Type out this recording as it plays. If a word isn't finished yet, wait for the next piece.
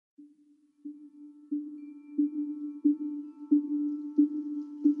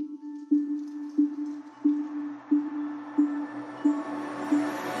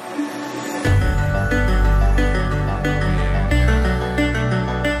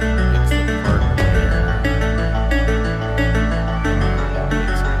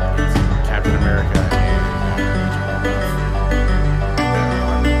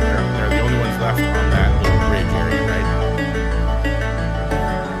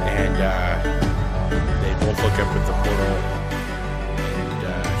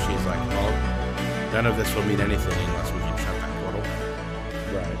None of this will mean anything unless we can shut that portal.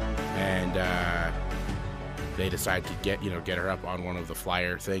 Right. And they decide to get her up on one of the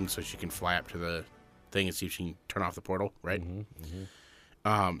flyer things so she can fly up to the thing and see if she can turn off the portal, right? Mm-hmm,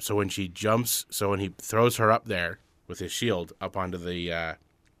 mm-hmm. So when he throws her up there with his shield up onto the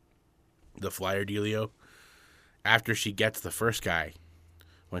flyer dealio, after she gets the first guy,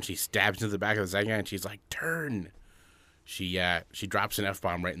 when she stabs into the back of the second guy and she's like, turn, she drops an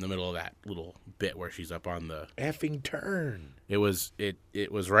F-bomb right in the middle of that little bit where she's up on the effing turn. It was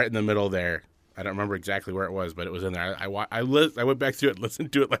right in the middle there. I don't remember exactly where it was, but it was in there. I went back through it and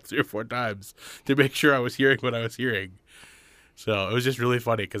listened to it like 3 or 4 times to make sure I was hearing what I was hearing. So it was just really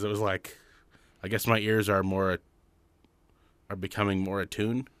funny because it was like, I guess my ears are becoming more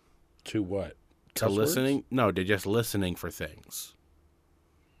attuned. To what? To listening? Words? No, to just listening for things.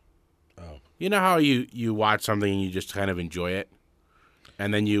 Oh. You know how you watch something and you just kind of enjoy it?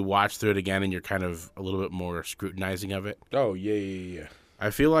 And then you watch through it again and you're kind of a little bit more scrutinizing of it? Oh, yeah.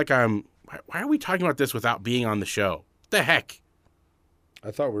 I feel like why are we talking about this without being on the show? What the heck? I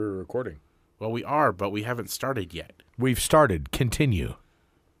thought we were recording. Well, we are, but we haven't started yet. We've started. Continue.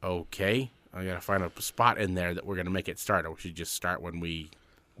 Okay. I got to find a spot in there that we're going to make it start. Or we should just start when we...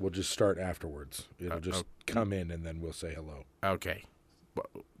 We'll just start afterwards. It'll just come in and then we'll say hello. Okay.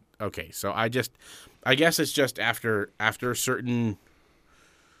 Okay, so I guess it's just after certain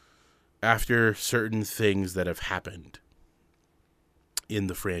things that have happened in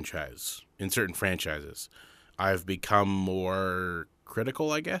the franchise, in certain franchises, I've become more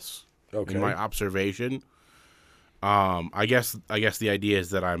critical, I guess. Okay. In my observation. I guess the idea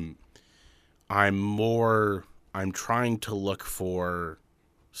is that I'm trying to look for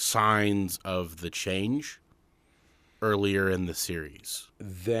signs of the change earlier in the series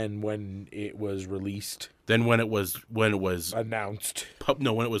than when it was released. Then when it was announced.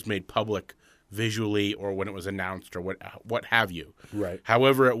 When it was made public visually, or when it was announced, or what have you. Right.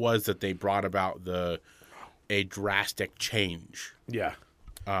 However, it was that they brought about a drastic change. Yeah.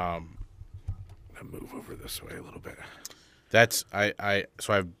 I'll move over this way a little bit. That's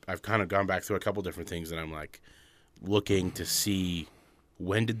so I've kind of gone back through a couple different things, and I'm like looking to see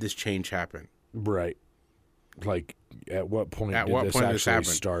when did this change happen. Right. Like, at what point did this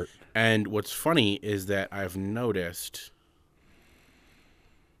actually start? And what's funny is that I've noticed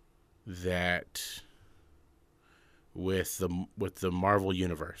that with the Marvel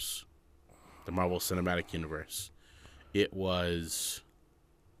universe, the Marvel Cinematic Universe, it was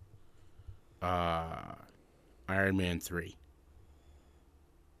Iron Man 3.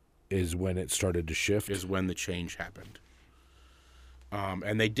 Is when it started to shift? Is when the change happened.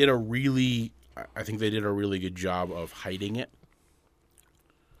 And they did I think they did a really good job of hiding it.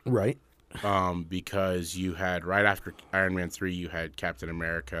 Right. Because you had, right after Iron Man 3, you had Captain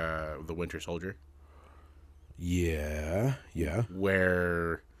America, the Winter Soldier. Yeah.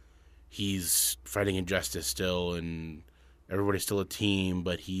 Where he's fighting injustice still, and everybody's still a team,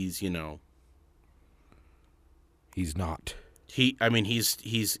 but he's, He's not. He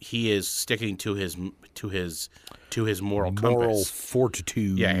is sticking to his moral compass. Moral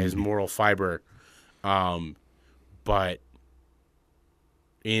fortitude. Yeah, his moral fiber. But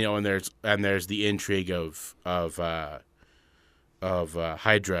and there's the intrigue of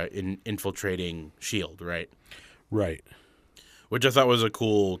Hydra infiltrating S.H.I.E.L.D., right? Right. Which I thought was a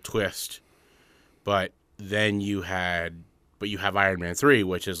cool twist. But then you have Iron Man 3,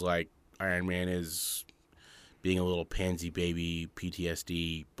 which is like Iron Man is being a little pansy baby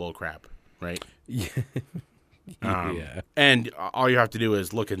PTSD bullcrap, right? Yeah. Yeah. And all you have to do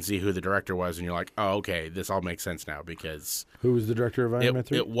is look and see who the director was, and you're like, oh, okay, this all makes sense now, because... Who was the director of Iron Man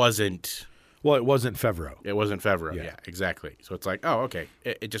 3? It wasn't... Well, it wasn't Favreau. It wasn't Favreau, yeah, exactly. So it's like, oh, okay,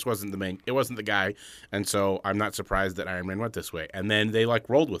 it just wasn't it wasn't the guy, and so I'm not surprised that Iron Man went this way. And then they,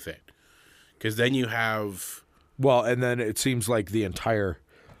 rolled with it. Because then you have... Well, and then it seems like the entire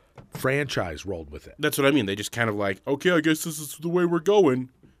franchise rolled with it. That's what I mean. They just kind of okay, I guess this is the way we're going.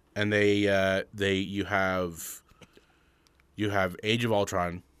 And you have Age of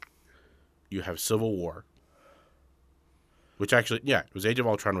Ultron, you have Civil War, which actually, it was Age of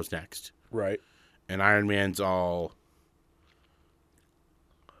Ultron was next. Right. And Iron Man's all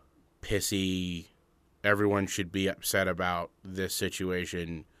pissy, everyone should be upset about this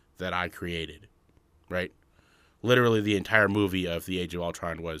situation that I created, right? Literally the entire movie of The Age of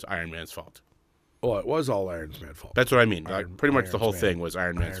Ultron was Iron Man's fault. Well, it was all Iron Man's fault. That's what I mean. Like, pretty much the whole thing was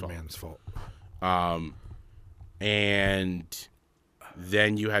Iron Man's fault. And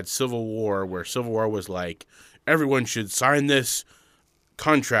then you had Civil War, where Civil War was like, everyone should sign this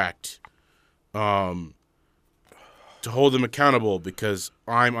contract to hold them accountable because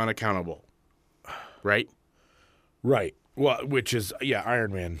I'm unaccountable. Right? Right. Well, which is,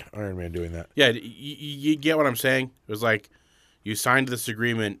 Iron Man doing that. Yeah, you get what I'm saying? It was like, you signed this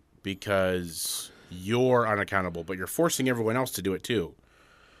agreement because you're unaccountable, but you're forcing everyone else to do it too.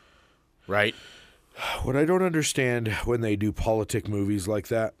 Right? What I don't understand when they do politic movies like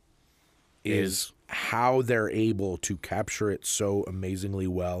that is how they're able to capture it so amazingly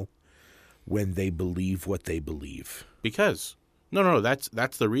well when they believe what they believe. Because no,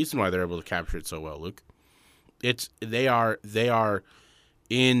 that's the reason why they're able to capture it so well, Luke. They are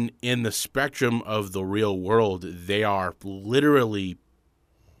in the spectrum of the real world, they are literally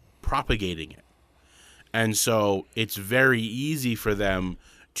propagating it. And so it's very easy for them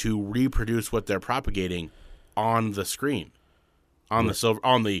to reproduce what they're propagating on the screen, on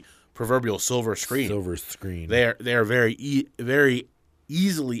the proverbial silver screen. Silver screen. They are very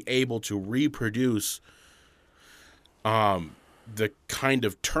easily able to reproduce the kind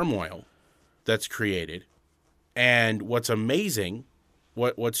of turmoil that's created. And what's amazing,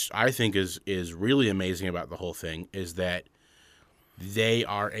 what's I think is really amazing about the whole thing is that they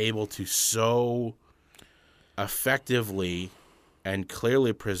are able to so effectively and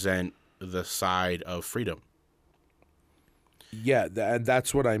clearly present the side of freedom. Yeah,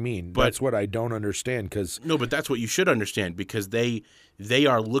 that's what I mean. That's what I don't understand. No, but that's what you should understand, because they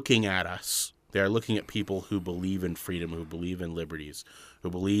are looking at us. They are looking at people who believe in freedom, who believe in liberties, who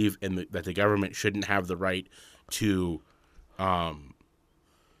believe that the government shouldn't have the right to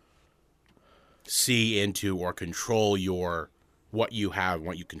see into or control what you have,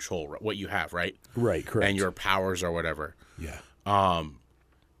 what you control, what you have, right? Right, correct. And your powers or whatever. Yeah.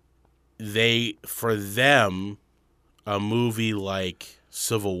 For them, a movie like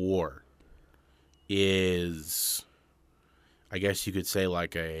Civil War is, I guess you could say,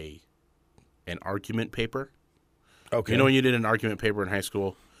 like an argument paper. Okay. You know when you did an argument paper in high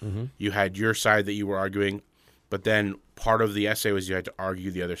school? Mm-hmm. You had your side that you were arguing, but then part of the essay was you had to argue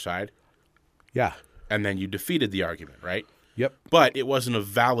the other side. Yeah. And then you defeated the argument, right? Yep. But it wasn't a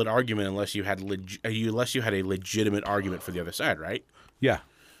valid argument unless you had a legitimate argument for the other side, right? Yeah.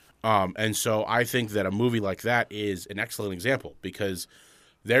 And so I think that a movie like that is an excellent example, because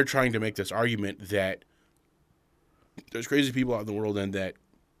they're trying to make this argument that there's crazy people out in the world and that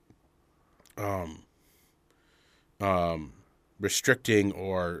restricting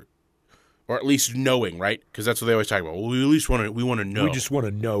or at least knowing, right? Because that's what they always talk about. Well, we want to know. We just want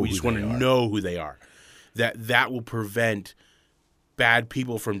to know. We just want to know who they are. That will prevent bad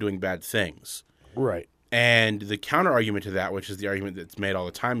people from doing bad things. Right. And the counter argument to that, which is the argument that's made all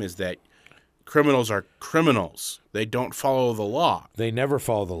the time, is that criminals are criminals. They don't follow the law. They never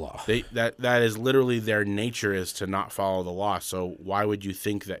follow the law. That is literally their nature, is to not follow the law. So why would you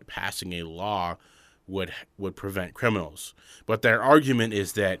think that passing a law would prevent criminals? But their argument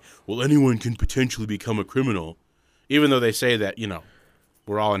is that, well, anyone can potentially become a criminal, even though they say that,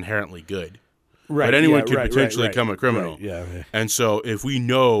 we're all inherently good. Right. But anyone can potentially become a criminal. Right, yeah. And so if we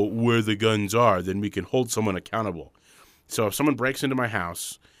know where the guns are, then we can hold someone accountable. So if someone breaks into my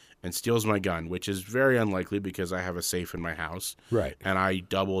house and steals my gun, which is very unlikely because I have a safe in my house. Right. And I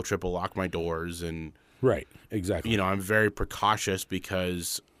double, triple lock my doors. And, right, exactly. I'm very precautious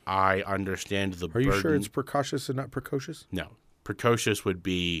because I understand the burden. Are you sure it's precautious and not precocious? No. Precocious would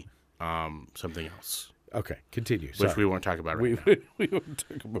be something else. Okay, continue. Which we won't talk about right now. We won't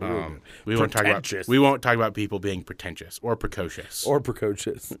talk about we won't talk about people being pretentious or precocious. Or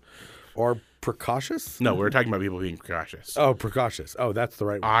precocious. Or precautious? No, we're talking about people being precautious. Oh, precautious. Oh, that's the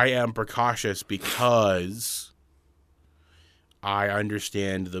right one. I am precautious because I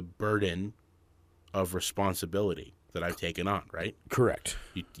understand the burden of responsibility that I've taken on, right? Correct.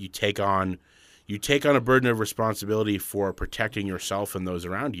 You take on a burden of responsibility for protecting yourself and those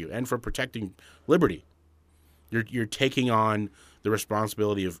around you, and for protecting liberty. You're taking on the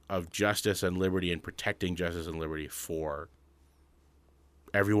responsibility of justice and liberty, and protecting justice and liberty for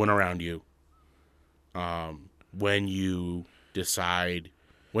everyone around you. When you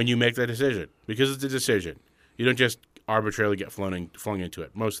make that decision, because it's a decision, you don't just arbitrarily get flung into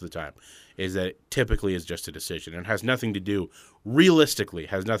it. Most of the time, is that it typically is just a decision, and has nothing to do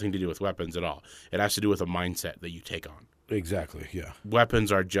with weapons at all. It has to do with a mindset that you take on. Exactly. Yeah.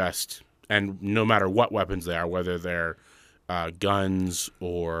 weapons are just, and no matter what weapons they are, whether they're guns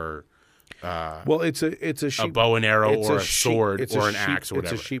or Well, it's a a sheep, bow and arrow it's or a sheep- sword it's or a an sheep- axe or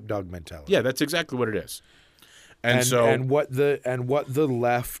whatever. It's a sheepdog mentality. Yeah, that's exactly what it is. And so, what the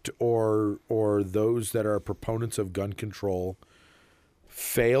left or those that are proponents of gun control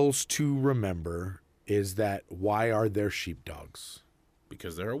fails to remember is that why are there sheepdogs?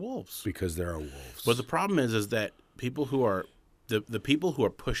 because there are wolves. Because there are wolves. But the problem is that people who are the people who are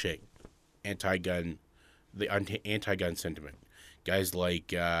pushing anti-gun sentiment, guys like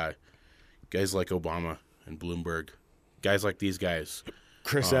Obama and Bloomberg, guys like these guys,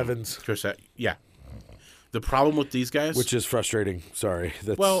 Chris Evans, yeah. The problem with these guys, which is frustrating. Sorry.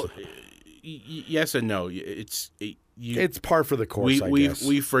 That's, well, yes and no. It's par for the course. I guess.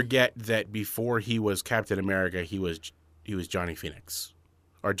 we forget that before he was Captain America, he was Johnny Phoenix,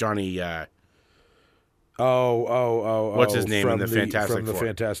 or Johnny. What's his name in the Fantastic from the Four?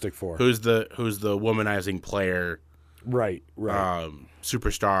 Fantastic Four? Who's the womanizing player, Right.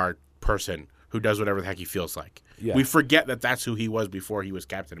 superstar person who does whatever the heck he feels like. Yeah. We forget that that's who he was before he was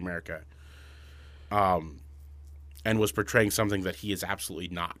Captain America, and was portraying something that he is absolutely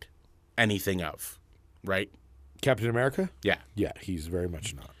not anything of, right? Captain America? Yeah. Yeah, he's very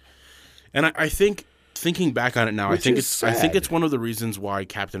much not. And I think thinking back on it now, Which is I think sad. it's one of the reasons why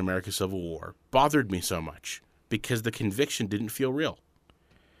Captain America: Civil War bothered me so much, because the conviction didn't feel real.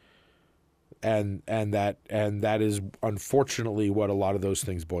 And that is unfortunately what a lot of those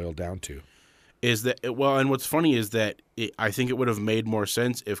things boil down to. Is that well? And what's funny is that I think it would have made more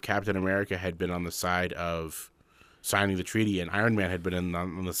sense if Captain America had been on the side of signing the treaty, and Iron Man had been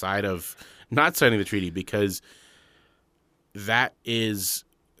on the side of not signing the treaty, because that is,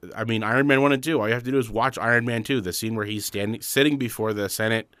 I mean, Iron Man 1 and 2. All you have to do is watch Iron Man 2, the scene where he's sitting before the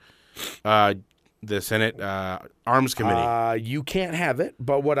Senate Arms Committee. You can't have it,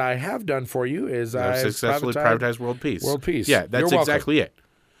 but what I have done for you is I've I've successfully privatized world peace. World peace. Yeah, that's You're welcome. exactly it.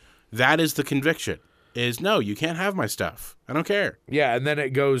 That is the conviction. Is no, you can't have my stuff. I don't care. Yeah, and then it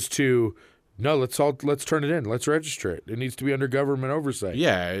goes to no. Let's turn it in. Let's register it. It needs to be under government oversight.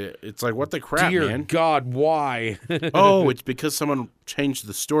 Yeah, it's like, what the crap, Dear man. God, why? Oh, it's because someone changed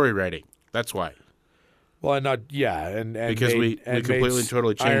the story writing. That's why. Well, and not yeah, and Because we completely and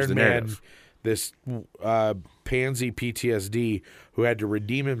totally changed Iron the Man, narrative. this pansy PTSD who had to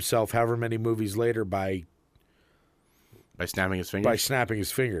redeem himself however many movies later by Snapping his fingers. snapping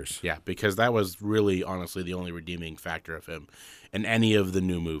his fingers. Yeah, because that was really, honestly, the only redeeming factor of him in any of the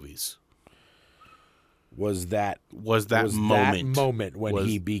new movies. Was that moment when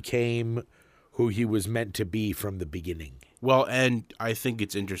he became who he was meant to be from the beginning? Well, and I think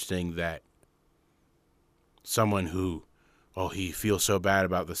it's interesting that someone who, he feels so bad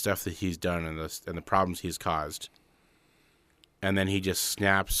about the stuff that he's done and the problems he's caused, and then he just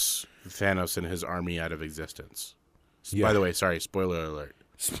snaps Thanos and his army out of existence. Yeah. By the way, sorry, spoiler alert.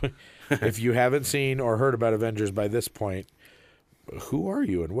 If you haven't seen or heard about Avengers by this point, who are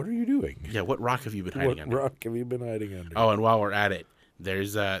you and what are you doing? Yeah, what rock have you been hiding What under? rock have you been hiding under? Oh, and while we're at it,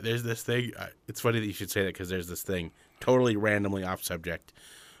 there's this thing. It's funny that you should say that, because there's this thing, totally randomly off subject.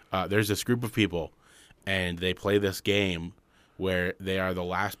 There's this group of people, and they play this game where they are the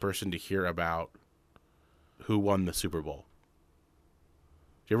last person to hear about who won the Super Bowl.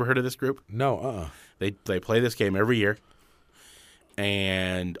 You ever heard of this group? No, They play this game every year,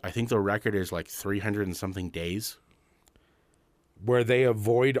 and I think the record is like 300 and something days. Where they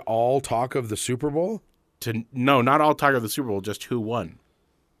avoid all talk of the Super Bowl? No, not all talk of the Super Bowl, just who won.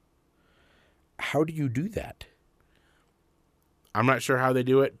 How do you do that? I'm not sure how they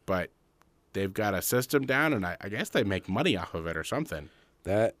do it, but they've got a system down, and I guess they make money off of it or something.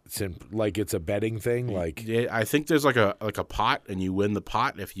 Like it's a betting thing. Like I think there's like a pot, and you win the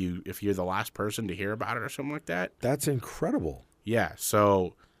pot if you're the last person to hear about it or something like that. that's incredible. Yeah.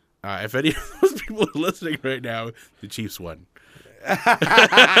 So if any of those people are listening right now, the Chiefs won.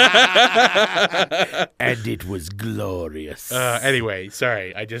 And it was glorious. Anyway,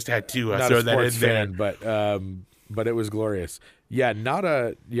 sorry, I just had to Not throw a that in sports there. fan, but it was glorious. Yeah, not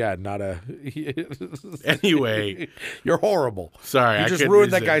a. Anyway, You're horrible. sorry, You I just couldn't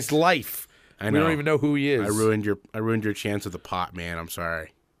ruined that resist. guy's life. I We know. don't even know who he is. I ruined your chance of the pot, man. I'm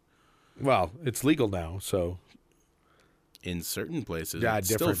sorry. Well, it's legal now, so In certain places, yeah, it's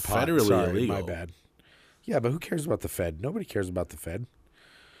different still pot. federally Sorry, illegal. my bad. Yeah, but who cares about the Fed? Nobody cares about the Fed.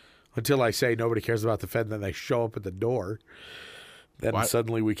 Until I say nobody cares about the Fed, then they show up at the door. Then Why-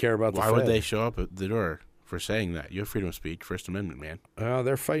 suddenly we care about the Why Fed. would they show up at the door for saying that? You have freedom of speech, First Amendment, man. Oh,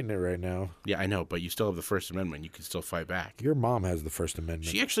 they're fighting it right now. Yeah, I know, but you still have the First Amendment. You can still fight back. Your mom has the First Amendment.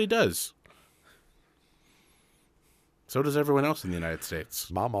 She actually does. So does everyone else in the United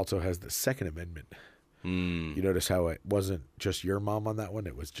States. Mom also has the Second Amendment. Mm. You notice how it wasn't just your mom on that one?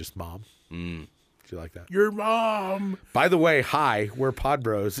 It was just mom. Mm. Did you like that? Your mom. By the way, hi, we're Pod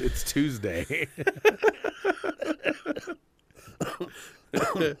Bros. It's Tuesday.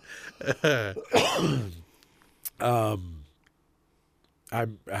 How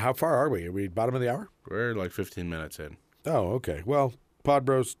far are we? Are we bottom of the hour? We're like 15 minutes in. Oh, okay. Well, Pod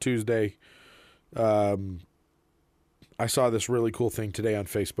Bros Tuesday. I saw this really cool thing today on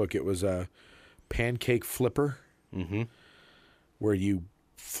Facebook. It was a pancake flipper Mm-hmm. where you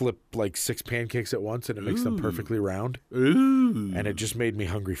flip like 6 pancakes at once and it makes them perfectly round. Ooh. And it just made me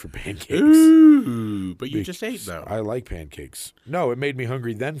hungry for pancakes. Ooh. But you just ate, though. I like pancakes. No, it made me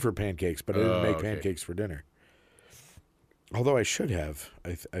hungry then for pancakes, but I didn't make okay. pancakes for dinner. Although I should have.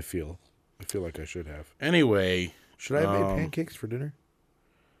 I feel like I should have. Anyway. Should I have made pancakes for dinner?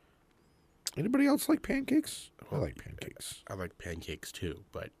 Anybody else like pancakes? I like pancakes. I like pancakes, too,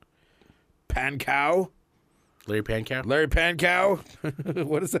 but... Pancow? Larry Pancow? Larry Pancow?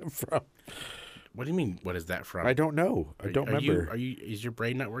 What is that from? What do you mean, what is that from? I don't know. I don't remember. Is your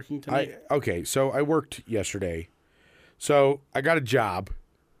brain not working tonight? Okay, so I worked yesterday. So I got a job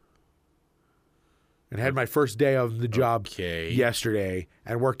and had my first day of the job yesterday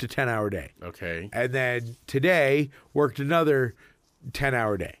and worked a 10-hour day. Okay. And then today worked another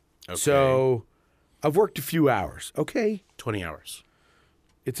 10-hour day. Okay. So I've worked a few hours. Okay. 20 hours.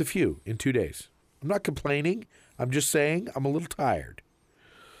 It's a few in 2 days. I'm not complaining. I'm just saying I'm a little tired.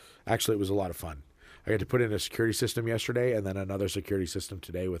 Actually, it was a lot of fun. I got to put in a security system yesterday and then another security system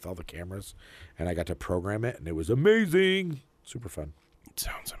today with all the cameras. And I got to program it, and it was amazing. Super fun. It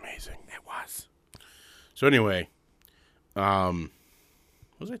sounds amazing. It was. So anyway, what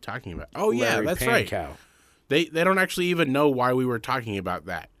was I talking about? Oh, yeah, Larry that's Pancow. right. They don't actually even know why we were talking about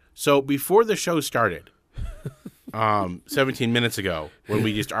that. So before the show started, 17 minutes ago, when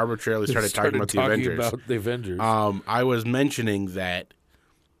we just arbitrarily started talking about the Avengers, I was mentioning that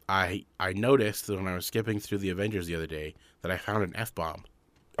I noticed that when I was skipping through the Avengers the other day that I found an F-bomb.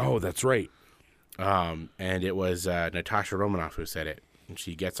 Oh, that's right. And it was Natasha Romanoff who said it. And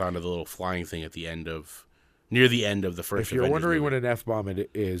she gets onto the little flying thing at the end of, near the end of the first If you're Avengers wondering movie. what an F-bomb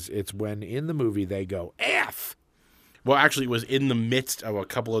is, it's when in the movie they go, F! Well, actually, it was in the midst of a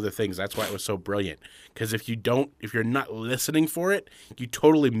couple other things. That's why it was so brilliant. Because if you're not listening for it, you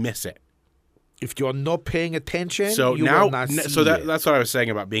totally miss it. If you're not paying attention, So you now, will not see it. that's what I was saying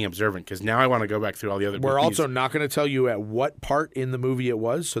about being observant. Because now I want to go back through all the other. We're movies. also not going to tell you at what part in the movie it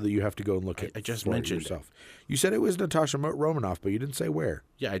was, so that you have to go and look at. I just for it mentioned yourself. You said it was Natasha Romanoff, but you didn't say where.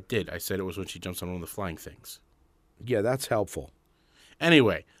 Yeah, I did. I said it was when she jumps on one of the flying things. Yeah, that's helpful.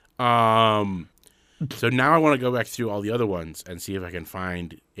 Anyway, so now I want to go back through all the other ones and see if I can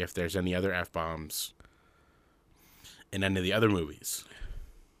find if there's any other F-bombs in any of the other movies.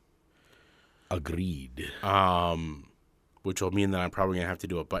 Agreed. Which will mean that I'm probably going to have to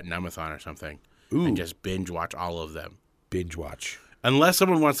do a button-amathon or something. Ooh. And just binge watch all of them. Binge watch. Unless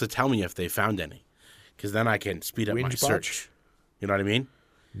someone wants to tell me if they found any. Because then I can speed up my Binge search. You know what I mean?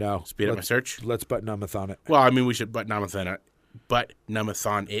 No. Speed up my search? Let's button-amathon it. Well, I mean, we should button-amathon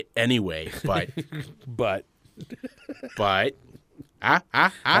it anyway, but... But. but...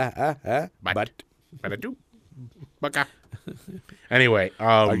 But I do. Baka. Anyway,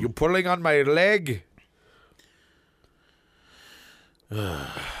 Are you pulling on my leg?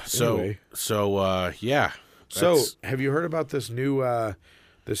 So yeah. So, have you heard about this new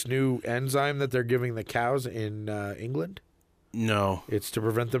enzyme that they're giving the cows in England? No, It's to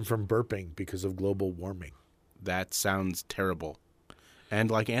prevent them from burping because of global warming. that sounds terrible,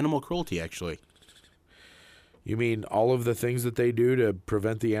 and like animal cruelty, actually. You mean all of the things that they do to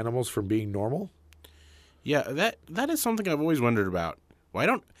prevent the animals from being normal? Yeah, that is something I've always wondered about. Why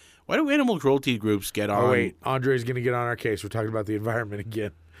do animal cruelty groups get on? Oh wait, Andre's going to get on our case. We're talking about the environment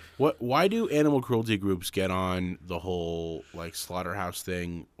again. Why do animal cruelty groups get on the whole like slaughterhouse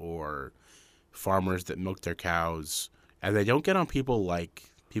thing or farmers that milk their cows, and they don't get on people like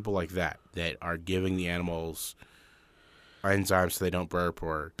that are giving the animals enzymes so they don't burp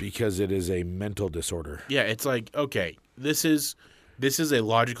or Because it is a mental disorder. yeah, it's like okay, this is a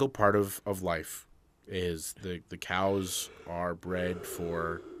logical part of life. Is the cows are bred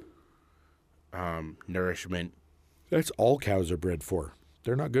for nourishment. That's all cows are bred for.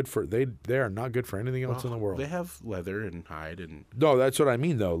 They're not good for they are not good for anything else in the world. They have leather and hide and No, that's what I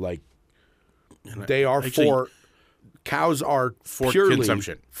mean though. Like they are actually, cows are for purely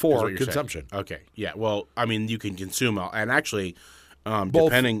consumption. is For what you're consumption. saying. Okay. Yeah. Well, I mean, you can consume all, and actually,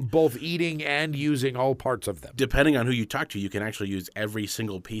 Both eating and using all parts of them. depending on who you talk to, you can actually use every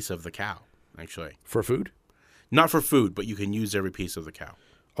single piece of the cow. Actually, For food? Not for food, but you can use every piece of the cow.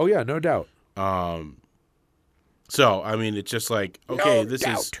 Oh yeah, no doubt. So I mean, it's just like, okay, No this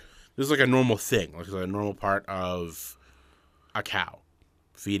doubt. is like a normal thing, like a normal part of a cow,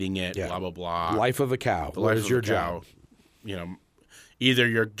 feeding it, Yeah. blah blah blah. Life of a cow. The What life is of your a cow. job? You know, either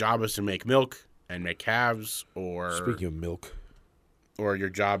your job is to make milk and make calves, or Speaking of milk, or your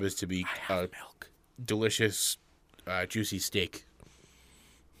job is to be a milk. delicious, juicy steak.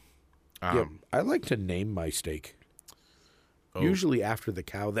 Yep. I like to name my steak. Oh. Usually after the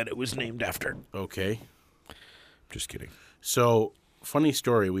cow that it was named after. Okay. Just kidding. So, funny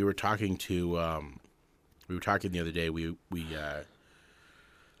story. We were talking the other day. We was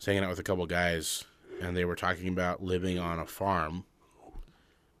hanging out with a couple guys, and they were talking about living on a farm.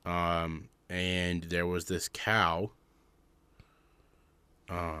 And there was this cow.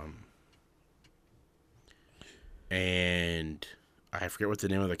 And I forget what the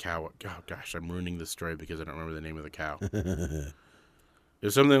name of the cow. Oh gosh, I'm ruining the story because I don't remember the name of the cow. It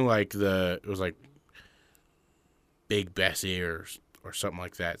was something like it was like Big Bessie or something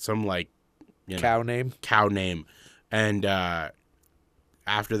like that. Some like Cow name? cow name. And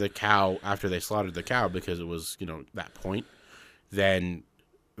after they slaughtered the cow because it was, that point, then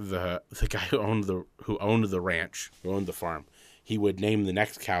the guy who owned the ranch, who owned the farm, he would name the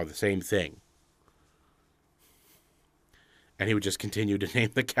next cow the same thing. And he would just continue to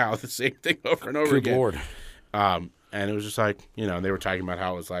name the cow the same thing over and over Good again. Lord. And it was just like, they were talking about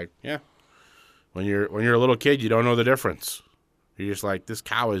how it was like, yeah, when you're a little kid, you don't know the difference. You're just like, this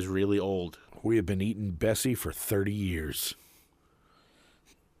cow is really old. We have been eating Bessie for 30 years.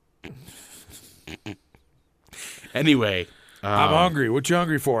 Anyway, I'm hungry. What you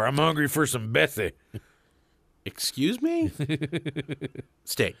hungry for? I'm hungry for some Bessie. excuse me?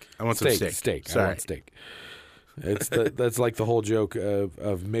 Steak. I want some steak. Steak. I Sorry. want steak. That's like the whole joke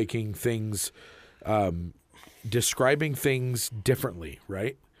of making things, describing things differently,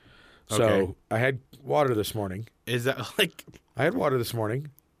 right? So Okay. I had water this morning. Is that like...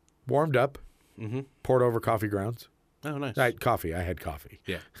 Warmed up, poured over coffee grounds. Oh, nice. I had coffee.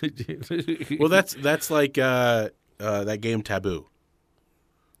 Yeah. Well, that's like that game Taboo,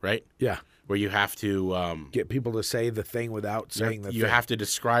 right? Yeah. Where you have to... Get people to say the thing without saying the you thing. have to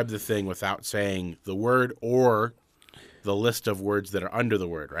describe the thing without saying the word or the list of words that are under the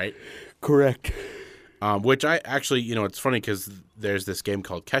word, right? Correct. Which I actually, it's funny because there's this game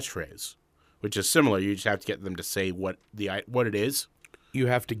called Catchphrase, which is similar. You just have to get them to say what it is. You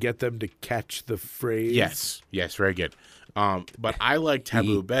have to get them to catch the phrase. Yes, very good. But I like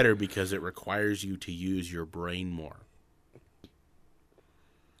Taboo better because it requires you to use your brain more.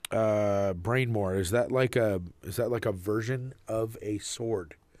 Brainmore. Is that like a version of a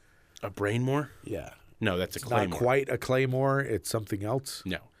sword? A brain more? Yeah. No, that's a It's claymore. not quite a claymore. It's something else.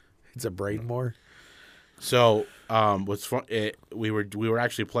 No. It's a brainmore. So, what's fun? We were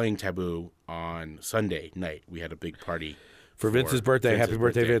actually playing Taboo on Sunday night. We had a big party For Vince's birthday. Vince's Happy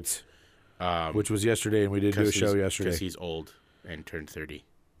birthday, birthday. Vince. Which was yesterday, and we did do a show yesterday. because he's old and turned 30.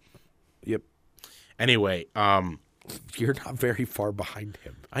 Yep. Anyway, You're not very far behind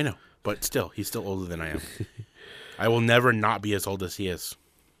him. I know, but still, he's still older than I am. I will never not be as old as he is.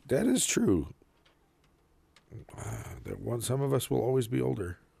 That is true. Some of us will always be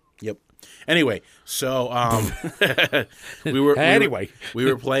older. Yep. Anyway, so we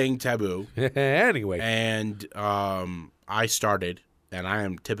were playing Taboo, Anyway. and I started, and I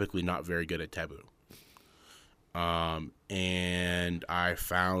am typically not very good at Taboo. And I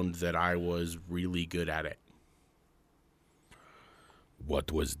found that I was really good at it.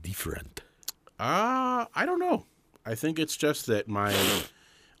 What was different? I don't know. I think it's just that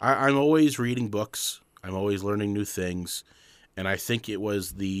I'm always reading books. I'm always learning new things. And I think it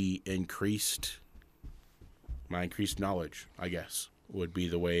was my increased knowledge, I guess,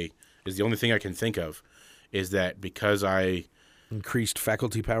 is the only thing I can think of, is that because Increased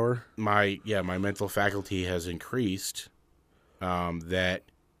faculty power? my mental faculty has increased, that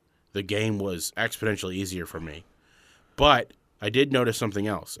the game was exponentially easier for me. But I did notice something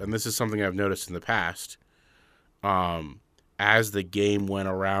else, and this is something I've noticed in the past. As the game went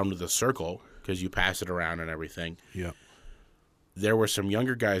around the circle, because you pass it around and everything, Yeah. there were some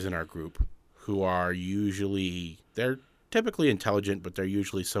younger guys in our group who they're typically intelligent, but they're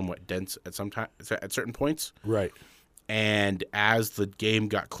usually somewhat dense at certain points. Right. And as the game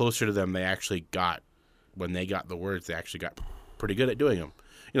got closer to them, when they got the words, they actually got pretty good at doing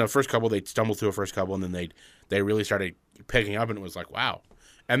them. First couple, they'd stumble through a first couple, and then they really started picking up, and it was like, wow.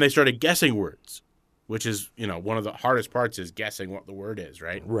 And they started guessing words, which is, one of the hardest parts is guessing what the word is,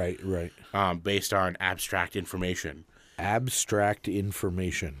 right? Right. Based on abstract information. Abstract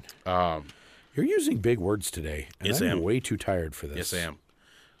information. You're using big words today, and Yes, I I'm am. way too tired for this. Yes, I am.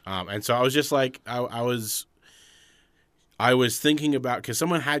 And so I was just like, I was thinking about, because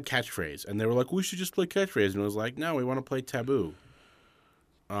someone had catchphrase, and they were like, we should just play catchphrase. And I was like, no, we want to play taboo.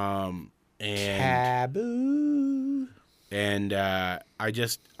 And Taboo. And I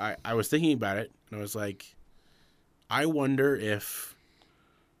was thinking about it, and I was like, I wonder if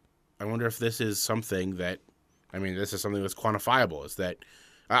this is something that, I mean, this is something that's quantifiable. Is that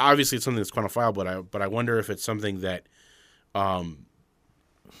obviously it's something that's quantifiable, but I wonder if it's something that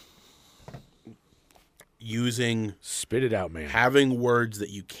using, Spit it out, man. having words that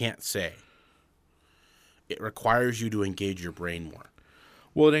you can't say, it requires you to engage your brain more.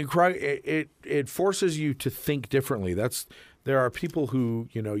 Well, it forces you to think differently. There are people who,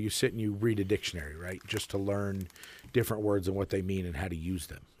 you sit and you read a dictionary, right, just to learn different words and what they mean and how to use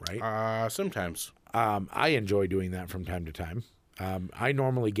them, right? Sometimes. I enjoy doing that from time to time. I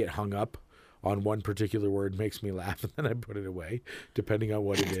normally get hung up on one particular word, makes me laugh, and then I put it away, depending on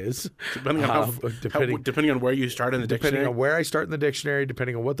what it is. Depending on depending on where you start in the depending dictionary. on where I start in the dictionary,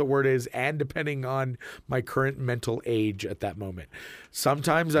 depending on what the word is, and depending on my current mental age at that moment.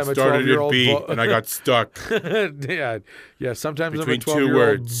 Sometimes I'm a Started 12-year-old at B, boy. and I got stuck. Yeah. Sometimes Between I'm a 12-year-old 2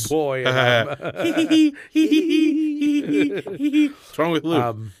 words. boy. What's wrong with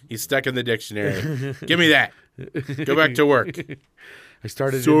Luke? He's stuck in the dictionary. Give me that. Go back to work. I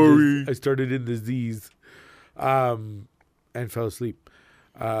started Sorry. I started in the Z's, and fell asleep.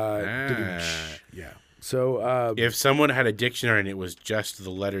 Yeah. So If someone had a dictionary and it was just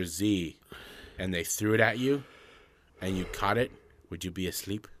the letter Z, and they threw it at you, and you caught it, would you be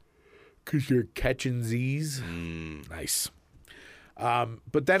asleep? because you're catching Z's, nice.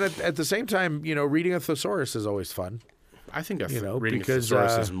 But then at the same time, reading a thesaurus is always fun. I think reading because, a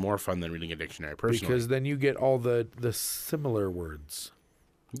thesaurus is more fun than reading a dictionary, personally. Because then you get all the similar words.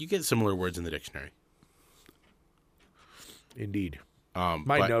 You get similar words in the dictionary. Indeed. My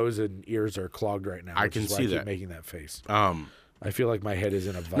My nose and ears are clogged right now. I which can is why see I keep that. making that face. I feel like my head is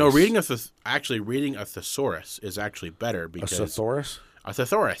in a vice. No, reading a thesaurus is actually better a because thesaurus. a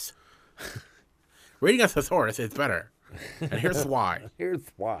thesaurus. Reading a thesaurus is better, and here's why. Here's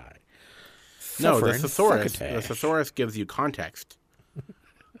why. No, the Suffering thesaurus gives you context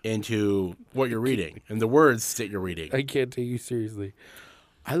into what you're reading and the words that you're reading. I can't take you seriously.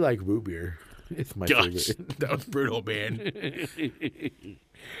 I like root beer. It's my Gosh, favorite. that was brutal, man.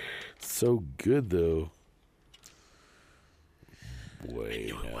 So good though. Bueno. I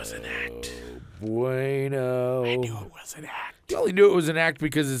knew it was an act. Bueno. I knew it was an act. You only knew it was an act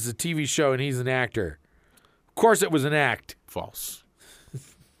because it's a TV show and he's an actor. Of course it was an act. False.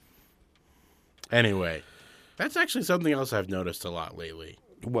 Anyway, that's actually something else I've noticed a lot lately.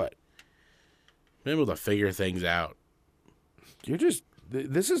 What? I'm able to figure things out. You're just...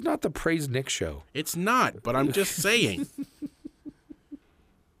 This is not the Praise Nick show. It's not, but I'm just saying.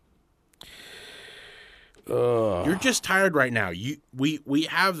 You're just tired right now. We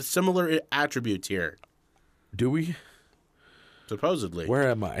have similar attributes here, Do we? supposedly.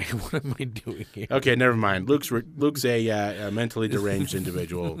 Where am I? What am I doing here? Okay, never mind. Luke's a mentally deranged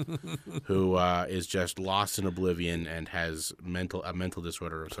individual who is just lost in oblivion and has a mental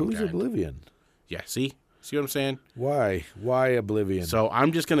disorder of some Who's kind. Oblivion? Yeah, see what I'm saying? Why? Why Oblivion? So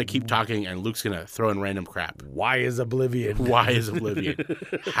I'm just gonna keep talking, and Luke's gonna throw in random crap. Why is Oblivion? Why is Oblivion?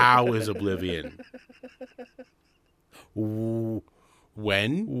 How is Oblivion? When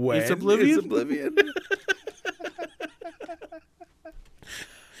is Oblivion? is Oblivion?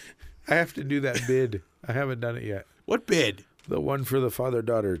 I have to do that bid. I haven't done it yet. What bid? The one for the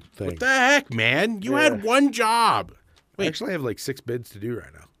father-daughter thing. What the heck, man? You had one job. Wait. Actually, I have like 6 bids to do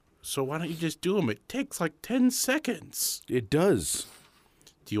right now. So why don't you just do them? It takes like 10 seconds. It does.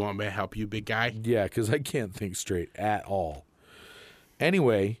 Do you want me to help you, big guy? Yeah, because I can't think straight at all.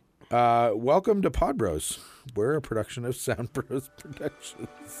 Anyway, welcome to Pod Bros. We're a production of Sound Bros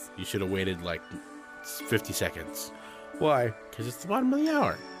Productions. You should have waited like 50 seconds. Why? Because it's the bottom of the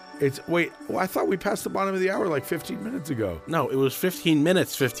hour. Well, I thought we passed the bottom of the hour like 15 minutes ago. No, it was 15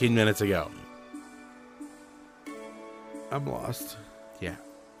 minutes ago. I'm lost. Yeah.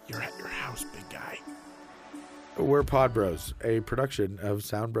 You're at your house, big guy. We're Pod Bros, a production of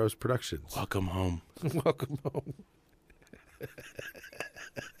Sound Bros Productions. Welcome home. Welcome home.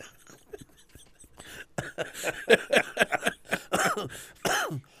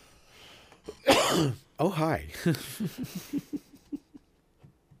 Oh, hi.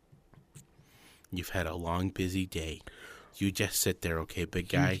 You've had a long, busy day. You just sit there, okay, big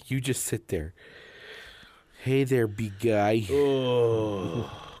guy? You just sit there. Hey there, big guy.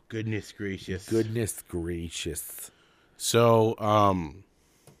 Oh, goodness gracious. Goodness gracious. So,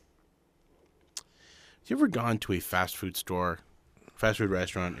 You ever gone to a fast food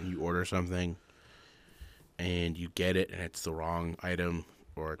restaurant, and you order something, and you get it, and it's the wrong item,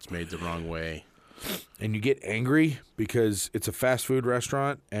 or it's made the wrong way? And you get angry because it's a fast food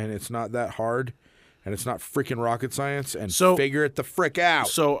restaurant, and it's not that hard, and it's not freaking rocket science, and figure it the frick out.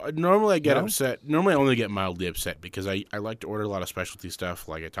 So normally I get upset. Normally I only get mildly upset because I like to order a lot of specialty stuff.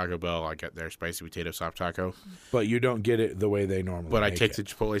 Like at Taco Bell, I get their spicy potato soft taco. But you don't get it the way they normally But I make take it. the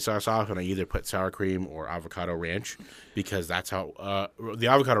Chipotle sauce off, and I either put sour cream or avocado ranch, because that's how the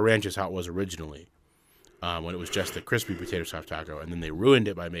avocado ranch is how it was originally, when it was just the crispy potato soft taco, and then they ruined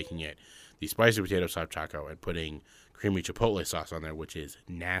it by making it the spicy potato soft taco and putting creamy Chipotle sauce on there, which is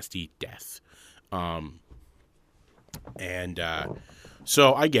nasty death.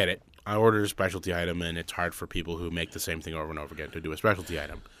 So I get it. I ordered a specialty item, and it's hard for people who make the same thing over and over again to do a specialty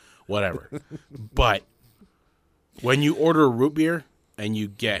item. Whatever. But when you order root beer and you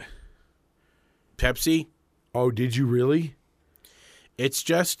get Pepsi, Oh, did you really? it's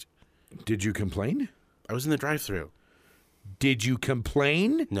just, Did you complain? I was in the drive-thru. Did you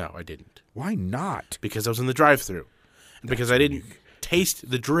complain? No, I didn't. Why not? Because I was in the drive-thru. And because I didn't taste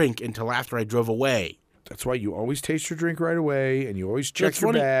the drink until after I drove away. That's why you always taste your drink right away, and you always check What's your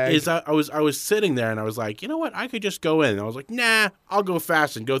funny bag. is I was sitting there, and I was like, you know what? I could just go in. And I was like, nah, I'll go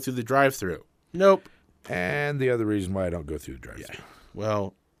fast and go through the drive-thru. Nope. And the other reason why I don't go through the drive-thru.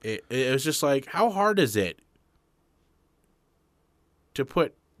 Well, it was just like, how hard is it to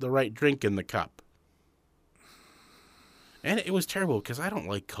put the right drink in the cup? And it was terrible because I don't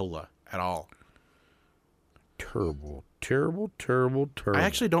like cola at all. Terrible, terrible, terrible, terrible. I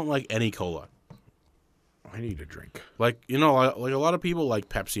actually don't like any cola. I need a drink. Like, you know, like a lot of people like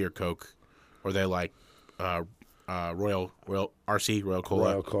Pepsi or Coke, or they like Royal RC, Royal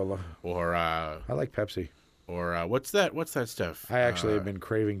Cola, Royal Cola. or I like Pepsi. what's that stuff? I actually have been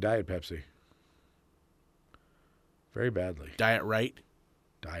craving Diet Pepsi. Very badly. Diet Right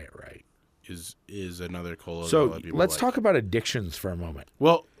Diet Right. is another cola. that a So lot of people let's like. talk about addictions for a moment.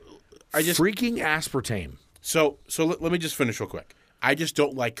 Well, I just Freaking aspartame. so let me just finish real quick. I just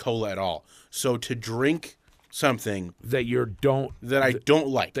don't like cola at all. So to drink something That you don't. that I don't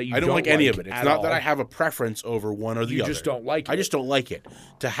like, that you I don't don't like any like of it. It's at not that all. I have a preference over one or the You other. just don't like I it. just don't like it.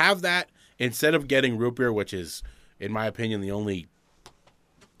 To have that instead of getting root beer, which is, in my opinion, the only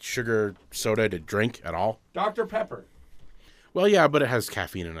sugar soda to drink at all. Dr. Pepper. Well, yeah, but it has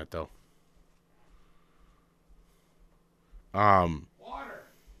caffeine in it, though. Water.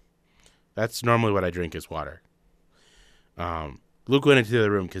 That's normally what I drink is water. Luke went into the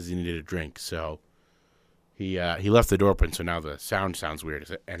other room because he needed a drink, so he left the door open, so now the sound sounds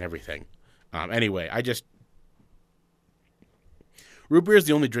weird and everything. Anyway, root beer is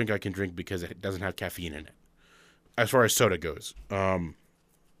the only drink I can drink because it doesn't have caffeine in it, as far as soda goes,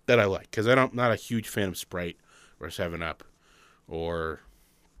 that I like. Because I'm not a huge fan of Sprite or 7-Up, or...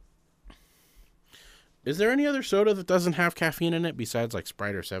 Is there any other soda that doesn't have caffeine in it besides like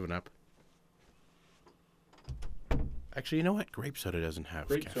Sprite or 7-Up? Actually, you know what? Grape soda doesn't have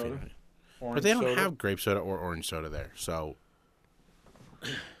Grape caffeine soda. in it. Orange But they don't soda. have grape soda or orange soda there, so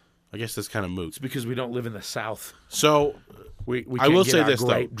I guess that's kind of moot. It's because we don't live in the South. So, We I can't will get say our this, though.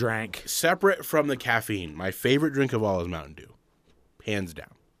 grape drank. separate from the caffeine, my favorite drink of all is Mountain Dew, hands down.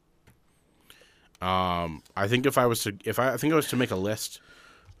 I think if I was to make a list,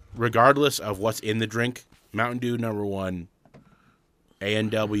 regardless of what's in the drink, Mountain Dew number 1,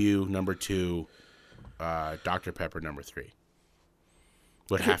 A&W number 2, Dr. Pepper number 3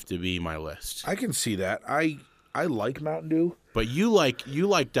 would have to be my list. I can see that. I like Mountain Dew. But you like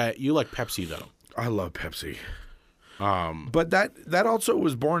Pepsi though. I love Pepsi. But that also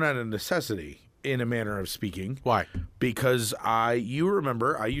was born out of necessity, in a manner of speaking. Why? Because you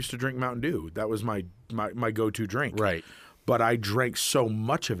remember, I used to drink Mountain Dew. That was my go-to drink. Right. But I drank so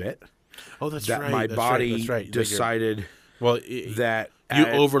much of it Oh, that's that right. my that's body right, that's right. decided Well, that you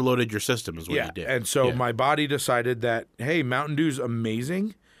at- overloaded your system is what yeah, you did. and so Yeah. my body decided that, hey, Mountain Dew's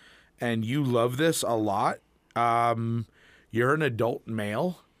amazing, and you love this a lot. You're an adult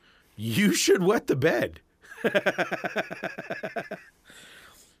male. You should wet the bed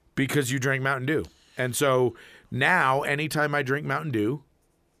because you drank Mountain Dew. And so now, anytime I drink Mountain Dew,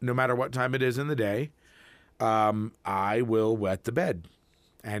 no matter what time it is in the day, I will wet the bed,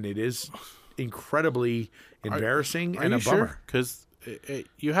 and it is incredibly embarrassing Are and you a bummer. sure? Because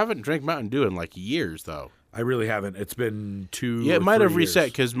you haven't drank Mountain Dew in like years, though. I really haven't. It's been 2 Yeah, or it might 3 have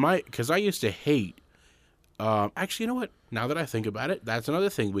reset years. because I used to hate. Actually, you know what? Now that I think about it, that's another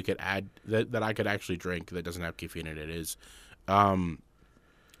thing we could add that I could actually drink that doesn't have caffeine in it is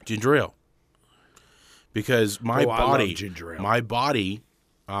ginger ale. Because my Oh, I love body, ginger ale. my body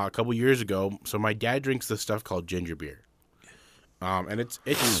a couple years ago. So my dad drinks this stuff called ginger beer, and it's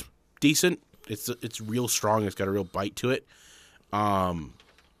decent. It's real strong. It's got a real bite to it. I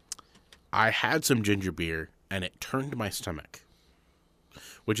had some ginger beer, and it turned my stomach,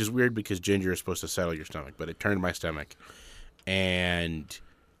 which is weird because ginger is supposed to settle your stomach, but it turned my stomach, and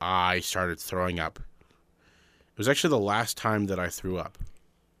I started throwing up. It was actually the last time that I threw up,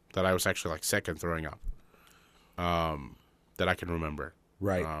 that I was actually like sick and throwing up, that I can remember.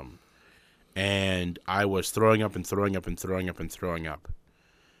 Right. And I was throwing up and throwing up and throwing up and throwing up.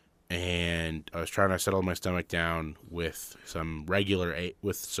 And I was trying to settle my stomach down with some regular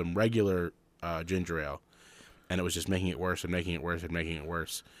ginger ale, and it was just making it worse and making it worse and making it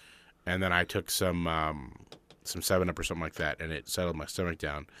worse. And then I took some 7-Up or something like that, and it settled my stomach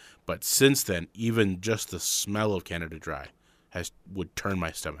down. But since then, even just the smell of Canada Dry would turn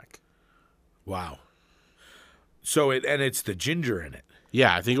my stomach. Wow. So it's the ginger in it.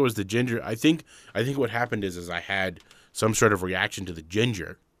 Yeah, I think it was the ginger. I think what happened is I had some sort of reaction to the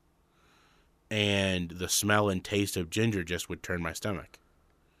ginger, and the smell and taste of ginger just would turn my stomach.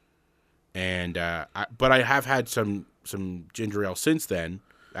 And but I have had some ginger ale since then.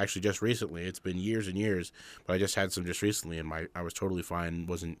 Actually, just recently. It's been years and years, but I just had some just recently, and I was totally fine.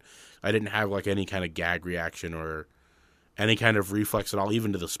 I didn't have like any kind of gag reaction or any kind of reflex at all,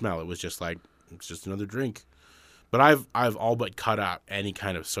 even to the smell. It was just like, it's just another drink. But I've all but cut out any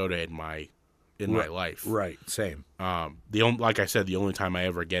kind of soda in my life. Right. Same. Like I said, the only time I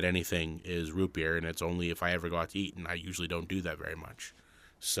ever get anything is root beer, and it's only if I ever go out to eat, and I usually don't do that very much.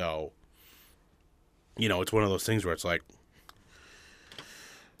 So, it's one of those things where it's like,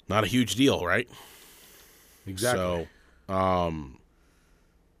 not a huge deal, right? Exactly.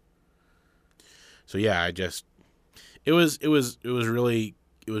 So yeah, it was really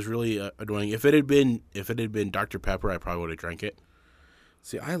annoying. If it had been Dr. Pepper, I probably would have drank it.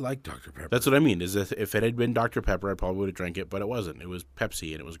 See, I like Dr. Pepper. That's what I mean. Is if it had been Dr. Pepper, I probably would have drank it, but it wasn't. It was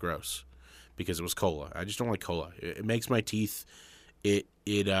Pepsi, and it was gross because it was cola. I just don't like cola. It makes my teeth. It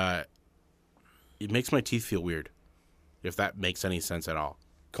makes my teeth feel weird. If that makes any sense at all.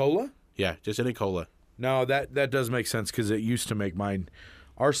 Cola? Yeah, just any cola. No, that does make sense because it used to make mine.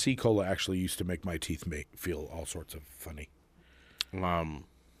 RC Cola actually used to make my teeth feel all sorts of funny. But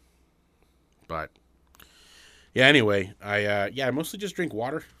yeah. Anyway, I mostly just drink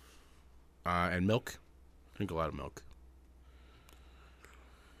water, and milk. Drink a lot of milk.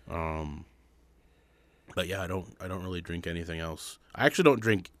 But yeah, I don't really drink anything else. I actually don't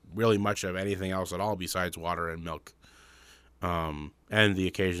drink really much of anything else at all besides water and milk. And the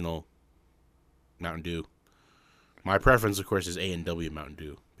occasional Mountain Dew. My preference, of course, is A&W Mountain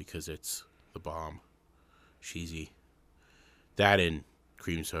Dew because it's the bomb. Cheesy. That and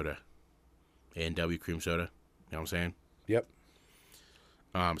cream soda. A&W cream soda. You know what I'm saying? Yep.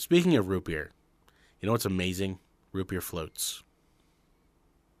 Speaking of root beer, you know what's amazing? Root beer floats.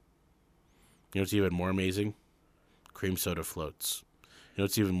 You know what's even more amazing? Cream soda floats. You know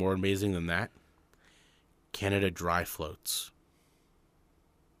what's even more amazing than that? Canada Dry floats.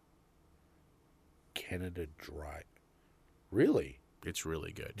 Canada Dry. Really? It's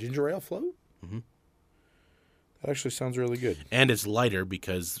really good. Ginger ale float? Mm-hmm. That actually sounds really good. And it's lighter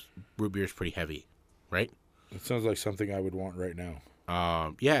because root beer is pretty heavy, right? It sounds like something I would want right now.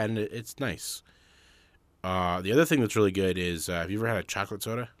 Yeah, and it's nice. The other thing that's really good is, have you ever had a chocolate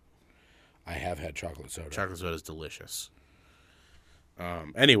soda? I have had chocolate soda. Chocolate soda is delicious.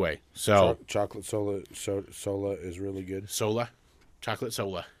 Anyway, so... Chocolate soda is really good. Sola? Chocolate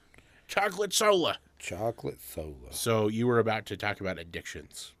sola. Chocolate sola! Chocolate soda. So you were about to talk about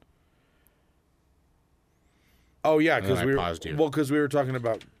addictions. Oh, yeah, because we were talking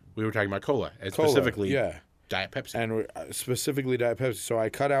about... We were talking about cola, and cola, specifically yeah. Diet Pepsi. And specifically Diet Pepsi. So I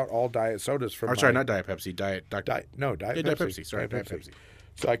cut out all diet sodas from sorry, not Diet Pepsi. Diet Pepsi. Diet Pepsi. Sorry, Diet Pepsi.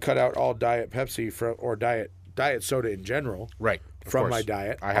 So I cut out all Diet Pepsi or diet soda in general. Right. From my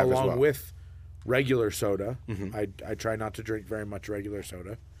diet. I have along as well. with regular soda. Mm-hmm. I try not to drink very much regular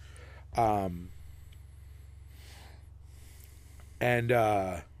soda.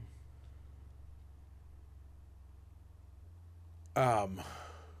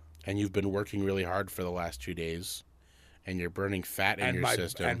 And you've been working really hard for the last 2 days, and you're burning fat in your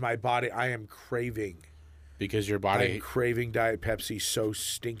system. And my body, I am craving. Because your body... I'm craving Diet Pepsi so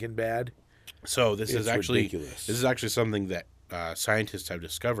stinking bad. So this is actually ridiculous. This is actually something that scientists have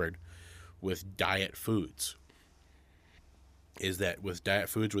discovered with diet foods. Is that with diet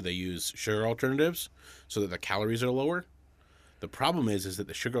foods where they use sugar alternatives so that the calories are lower, the problem is that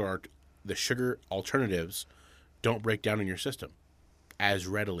the sugar alternatives don't break down in your system as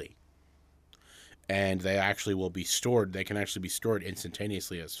readily. and they actually will be stored. They can actually be stored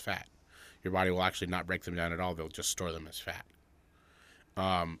instantaneously as fat. Your body will actually not break them down at all. They'll just store them as fat.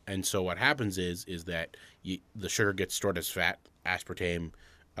 And so what happens is that the sugar gets stored as fat, aspartame,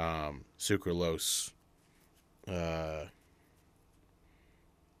 sucralose. I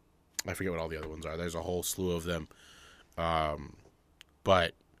forget what all the other ones are. There's a whole slew of them.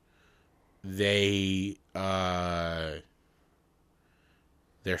 But they're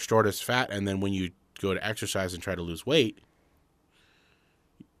stored as fat, and then when you go to exercise and try to lose weight,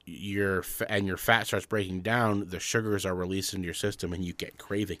 your fat starts breaking down, the sugars are released into your system, and you get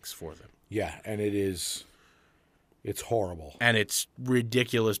cravings for them. Yeah, and it's horrible. And it's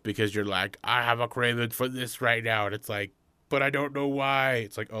ridiculous because you're like, I have a craving for this right now. And it's like, but I don't know why.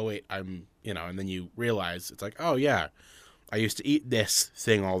 It's like, oh, wait, and then you realize, it's like, oh, yeah, I used to eat this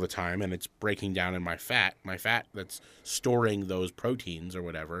thing all the time, and it's breaking down in my fat. My fat that's storing those proteins or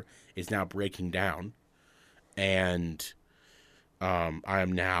whatever is now breaking down. And I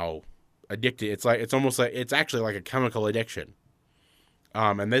am now addicted. It's almost like, it's actually like a chemical addiction.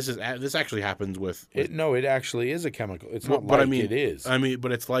 And this actually happens with it actually is a chemical. It's not but like I mean, it is. I mean,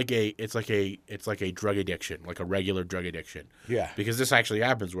 but it's like a drug addiction, like a regular drug addiction. Yeah. Because this actually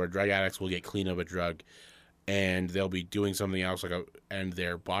happens where drug addicts will get clean of a drug, and they'll be doing something else, and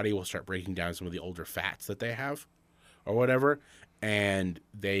their body will start breaking down some of the older fats that they have, or whatever, and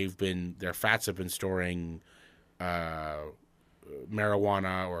their fats have been storing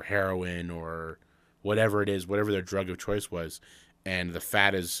marijuana or heroin or whatever it is, whatever their drug of choice was, and the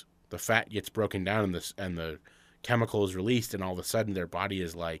fat gets broken down and the chemical is released, and all of a sudden their body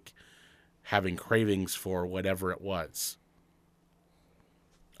is like having cravings for whatever it was.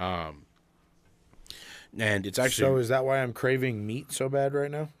 And it's actually, so is that why I'm craving meat so bad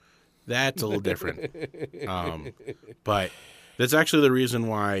right now? That's a little different. But that's actually the reason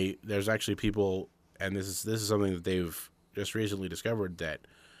why there's actually people, and this is something that they've just recently discovered, that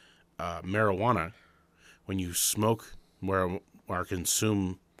marijuana, when you smoke or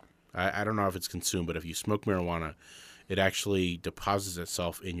consume, I don't know if it's consumed, but if you smoke marijuana, it actually deposits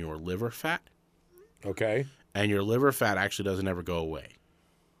itself in your liver fat. Okay. And your liver fat actually doesn't ever go away.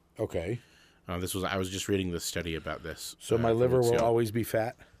 Okay. I was just reading this study about this. So my liver will always be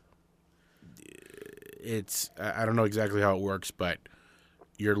fat? I don't know exactly how it works, but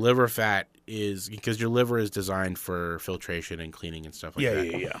your liver fat is, because your liver is designed for filtration and cleaning and stuff like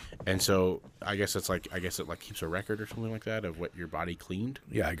that. Yeah. And so I guess it keeps a record or something like that of what your body cleaned.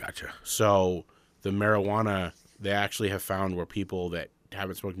 Yeah, I gotcha. So the marijuana, they actually have found where people that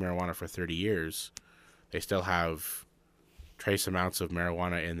haven't smoked marijuana for 30 years, they still have trace amounts of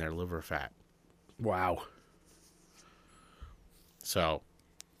marijuana in their liver fat. Wow. So,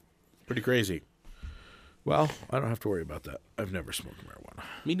 pretty crazy. Well, I don't have to worry about that. I've never smoked marijuana.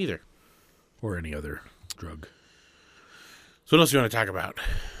 Me neither. Or any other drug. So what else do you want to talk about?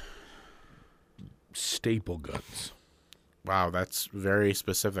 Staple guns. Wow, that's very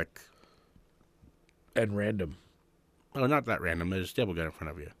specific. And random. Oh, not that random. There's a staple gun in front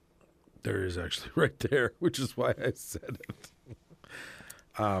of you. There is actually right there, which is why I said it.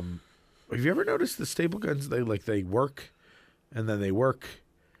 Have you ever noticed the staple guns? They work, and then they work,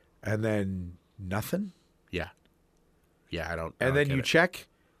 and then nothing. Yeah. I don't. And then you check,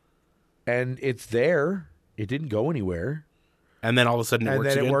 and it's there. It didn't go anywhere. And then all of a sudden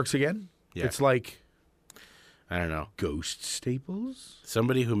it works again. Yeah. It's like, I don't know. Ghost staples.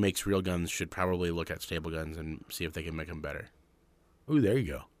 Somebody who makes real guns should probably look at staple guns and see if they can make them better. Ooh, there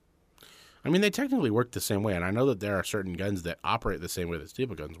you go. I mean, they technically work the same way, and I know that there are certain guns that operate the same way that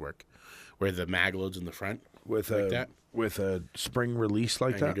staple guns work, where the mag loads in the front with that. With a spring release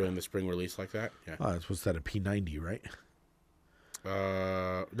like and that. You're doing the spring release like that. Yeah. Oh, what's that? A P90, right?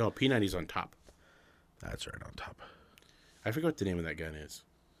 No, P90's on top. That's right on top. I forget what the name of that gun is.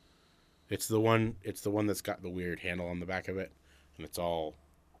 It's the one that's got the weird handle on the back of it, and it's all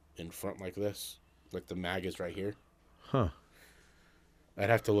in front like this. Like the mag is right here. Huh. I'd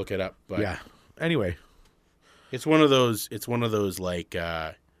have to look it up, but yeah. Anyway, it's one of those like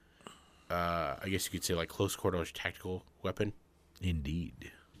I guess you could say like close quarters tactical weapon.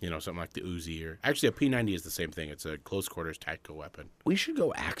 Indeed. You know, something like the Uzi, or actually a P90 is the same thing. It's a close quarters tactical weapon. We should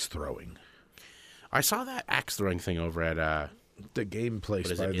go axe throwing. I saw that axe throwing thing over at the game place.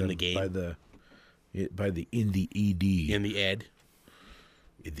 What is it, in the game? By the in the ED. In the ed.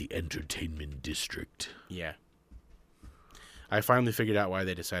 In the entertainment district. Yeah. I finally figured out why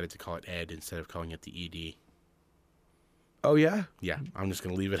they decided to call it ed instead of calling it the ED. Oh yeah? Yeah, I'm just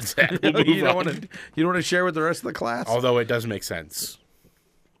going to leave it as that. You don't want to share with the rest of the class? Although it does make sense.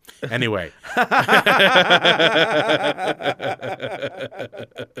 Anyway.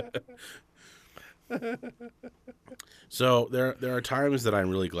 So there are times that I'm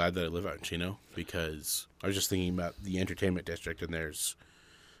really glad that I live out in Chino, because I was just thinking about the entertainment district, and there's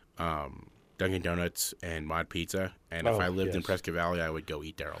Dunkin' Donuts and Mod Pizza, and if Oh, I lived in yes. Prescott Valley, I would go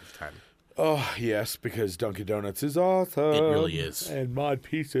eat there all the time. Oh, yes, because Dunkin' Donuts is awesome. It really is. And Mod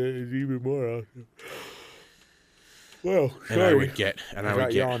Pizza is even more awesome. Well, And I would get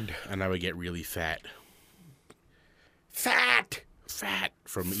yawned. really fat Fat!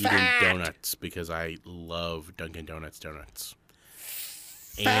 from eating Fat! donuts, because I love Dunkin' Donuts donuts.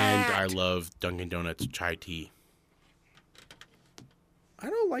 And I love Dunkin' Donuts chai tea. I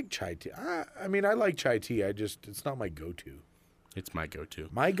don't like chai tea. I mean, I like chai tea. It's not my go-to. It's my go-to.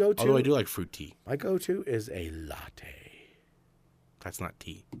 My go-to, Although I do like fruit tea. my go-to is a latte. That's not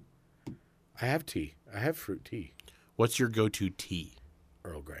tea. I have tea. I have fruit tea. What's your go-to tea?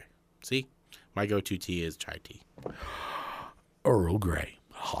 Earl Grey. See? My go-to tea is chai tea. Earl Grey.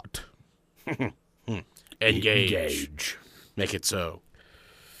 Hot. Engage. Make it so.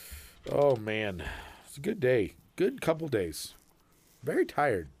 Oh, man. It's a good day. Good couple days. Very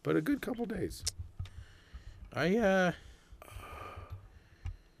tired, but a good couple days. I've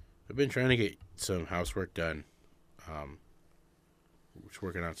been trying to get some housework done. Just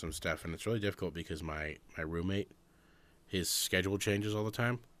working on some stuff, and it's really difficult because my roommate, his schedule changes all the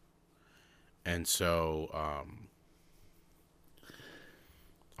time. And so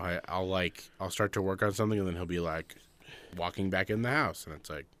I'll start to work on something, and then he'll be like walking back in the house, and it's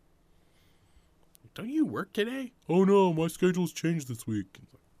like, don't you work today? Oh no, my schedule's changed this week.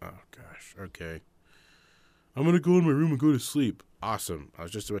 It's like, oh gosh, okay. I'm gonna go in my room and go to sleep. Awesome. I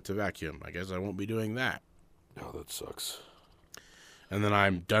was just about to vacuum. I guess I won't be doing that. Oh, that sucks. And then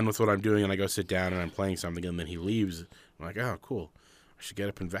I'm done with what I'm doing, and I go sit down, and I'm playing something, and then he leaves. I'm like, oh, cool. I should get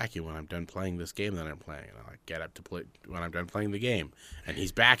up and vacuum when I'm done playing this game that I'm playing. And I get up to play when I'm done playing the game, and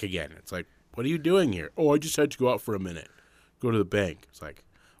he's back again. It's like, what are you doing here? Oh, I just had to go out for a minute, go to the bank. It's like,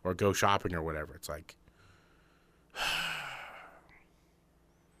 or go shopping or whatever. It's like,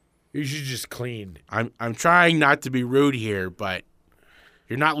 You should just clean. I'm trying not to be rude here, but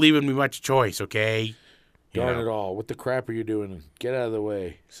you're not leaving me much choice, okay? You Darn know? it all. What the crap are you doing? Get out of the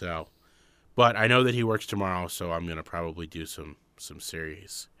way. So, but I know that he works tomorrow, so I'm gonna probably do some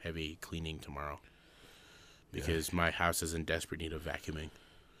serious heavy cleaning tomorrow, because my house is in desperate need of vacuuming,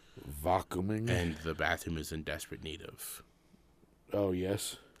 Vacuuming. and the bathroom is in desperate need of Oh,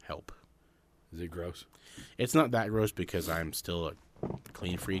 yes. help. Is it gross? It's not that gross because I'm still a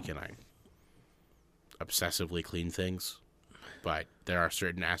clean freak and I obsessively clean things, but there are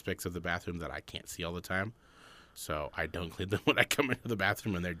certain aspects of the bathroom that I can't see all the time, so I don't clean them when I come into the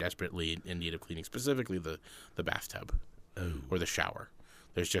bathroom, and they're desperately in need of cleaning, specifically the bathtub or the shower.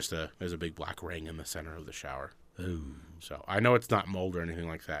 There's a big black ring in the center of the shower. Oh. So I know it's not mold or anything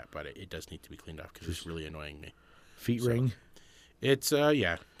like that, but it does need to be cleaned up because it's really annoying me. Feet ring? It's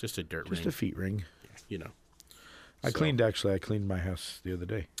just a dirt Just ring, a feet ring. you know. I So- cleaned my house the other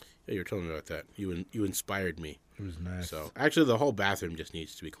day. Yeah, you were telling me about that. You inspired me. It was nice. So actually, the whole bathroom just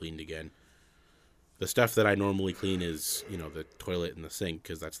needs to be cleaned again. The stuff that I normally clean is, the toilet and the sink,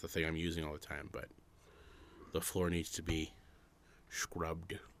 because that's the thing I'm using all the time. But the floor needs to be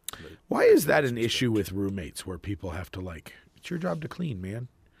scrubbed. Why is that an issue with roommates where people have to it's your job to clean, man?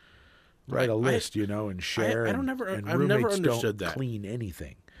 Write a list, and share. I don't and I've never roommates understood don't that. clean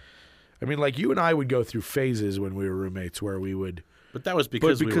anything. I mean, like you and I would go through phases when we were roommates where we would, But that was but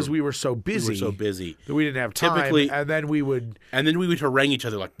because because we we were so busy, that we didn't have time. Typically- And then we would and then we would harangue each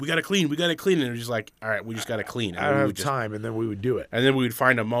other like, we gotta clean, and it was just like, all right, we just gotta clean. And I then don't we have would just- time, and then we would do it. And then we would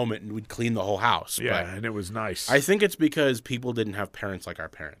find a moment and we'd clean the whole house. Yeah, But and it was nice. I think it's because people didn't have parents like our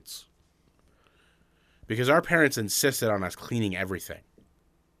parents. Because our parents insisted on us cleaning everything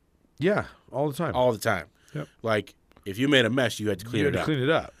yeah, all the time. all the time. Yep. Like, if you made a mess, you had to clean you had it to up. clean it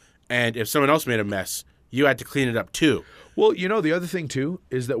up. And if someone else made a mess, you had to clean it up too. Well, the other thing too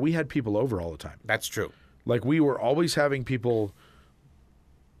is that we had people over all the time. That's true. Like we were always having people,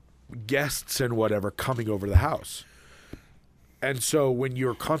 guests and whatever, coming over the house. And so when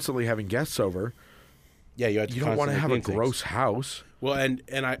you're constantly having guests over, Yeah, you had to you don't want to constantly have a clean gross things. house. Well, and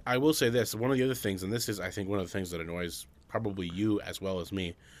I will say this. One of the other things, and this is, I think, one of the things that annoys probably you as well as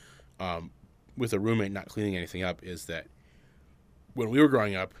me, with a roommate not cleaning anything up, is that when we were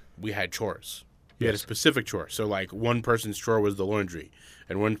growing up, we had chores. We had a Yes. specific chore. So, like, one person's chore was the laundry,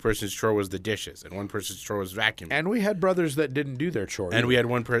 and one person's chore was the dishes, and one person's chore was vacuuming. And we had brothers that didn't do their chore. And we had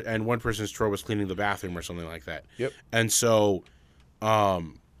one person's chore was cleaning the bathroom or something like that. Yep. And so,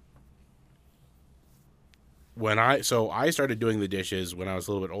 when I started doing the dishes when I was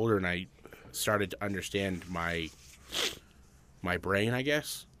a little bit older, and I started to understand my brain, I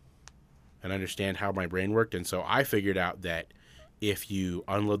guess. and understand how my brain worked. And so I figured out that if you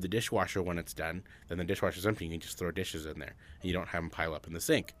unload the dishwasher when it's done, then the dishwasher's empty. You can just throw dishes in there, and you don't have them pile up in the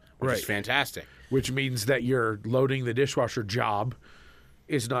sink, which is fantastic. Which means that your loading the dishwasher job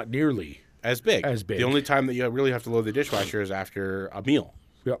is not nearly as big. As big. The only time that you really have to load the dishwasher is after a meal.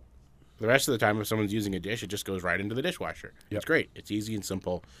 Yep. The rest of the time, if someone's using a dish, it just goes right into the dishwasher. Yep. It's great. It's easy and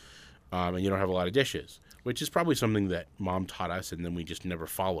simple, and you don't have a lot of dishes, which is probably something that Mom taught us, and then we just never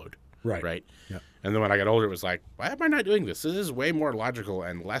followed. Right. Yeah. And then when I got older, it was like, why am I not doing this? This is way more logical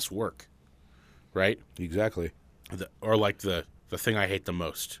and less work. Right? Exactly. Or like the thing I hate the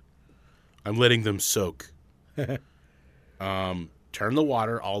most. I'm letting them soak. Turn the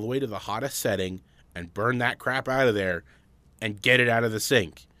water all the way to the hottest setting and burn that crap out of there and get it out of the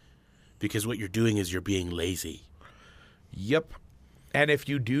sink. Because what you're doing is you're being lazy. Yep. And if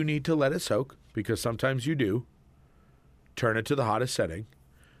you do need to let it soak, because sometimes you do, turn it to the hottest setting,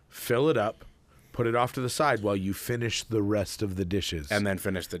 fill it up, put it off to the side while you finish the rest of the dishes. And then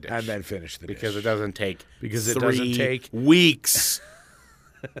finish the dish. Because it doesn't take it doesn't take weeks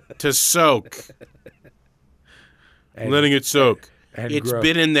to soak. I'm letting it soak. It's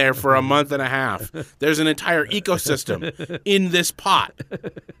been in there for a month and a half. There's an entire ecosystem in this pot,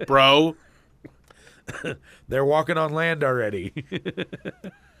 bro. They're walking on land already.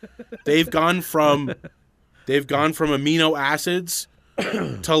 They've gone from amino acids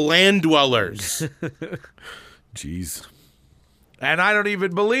to land dwellers. Jeez. And I don't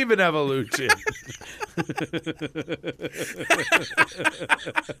even believe in evolution.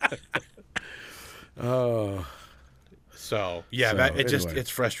 Oh. So, it's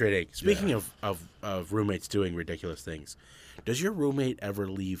frustrating. Speaking of roommates doing ridiculous things, does your roommate ever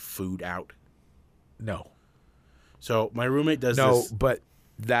leave food out? No. So, my roommate does this. No, but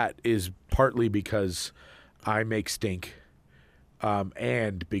that is partly because I make stink.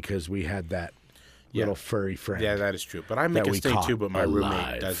 And because we had that little furry friend. Yeah, that is true. But I make a stink too, but my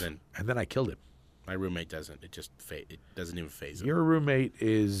roommate doesn't. And then I killed him. My roommate doesn't. It doesn't even faze him. Your roommate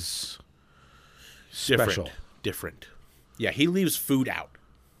is special. Different. Yeah, he leaves food out.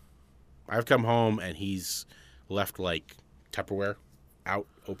 I've come home and he's left like Tupperware out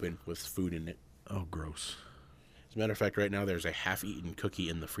open with food in it. Oh, gross. As a matter of fact, right now there's a half-eaten cookie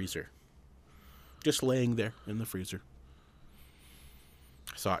in the freezer. Just laying there in the freezer.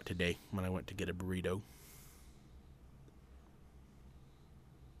 I saw it today when I went to get a burrito.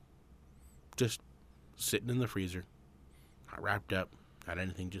 Just sitting in the freezer. Not wrapped up. Not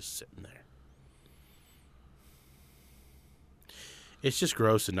anything, just sitting there. It's just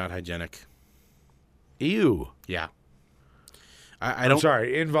gross and not hygienic. Ew. Yeah. I don't... I'm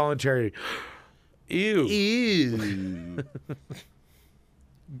sorry, involuntary. Ew. Ew.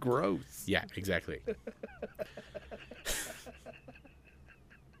 Gross. Yeah, exactly.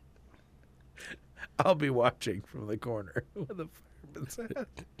 I'll be watching from the corner with the fireman's hat.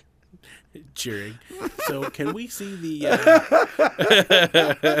 Cheering. So can we see the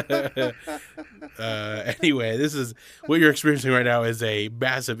anyway, this is what you're experiencing right now is a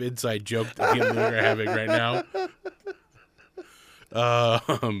massive inside joke that me and Luke are having right now.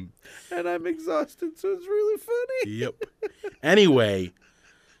 And I'm exhausted, so it's really funny. Yep. Anyway,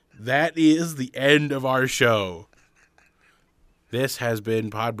 that is the end of our show. This has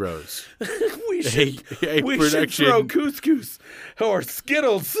been Pod Bros. We should throw couscous or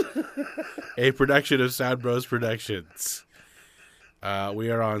Skittles. A production of Sound Bros Productions. We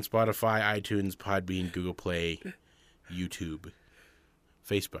are on Spotify, iTunes, Podbean, Google Play, YouTube,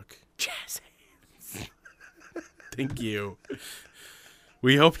 Facebook. Jazz hands. Thank you.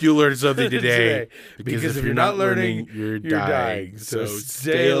 We hope you learned something today. Because if you're not learning, you're dying. So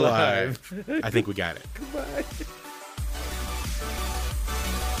stay alive. I think we got it. Goodbye.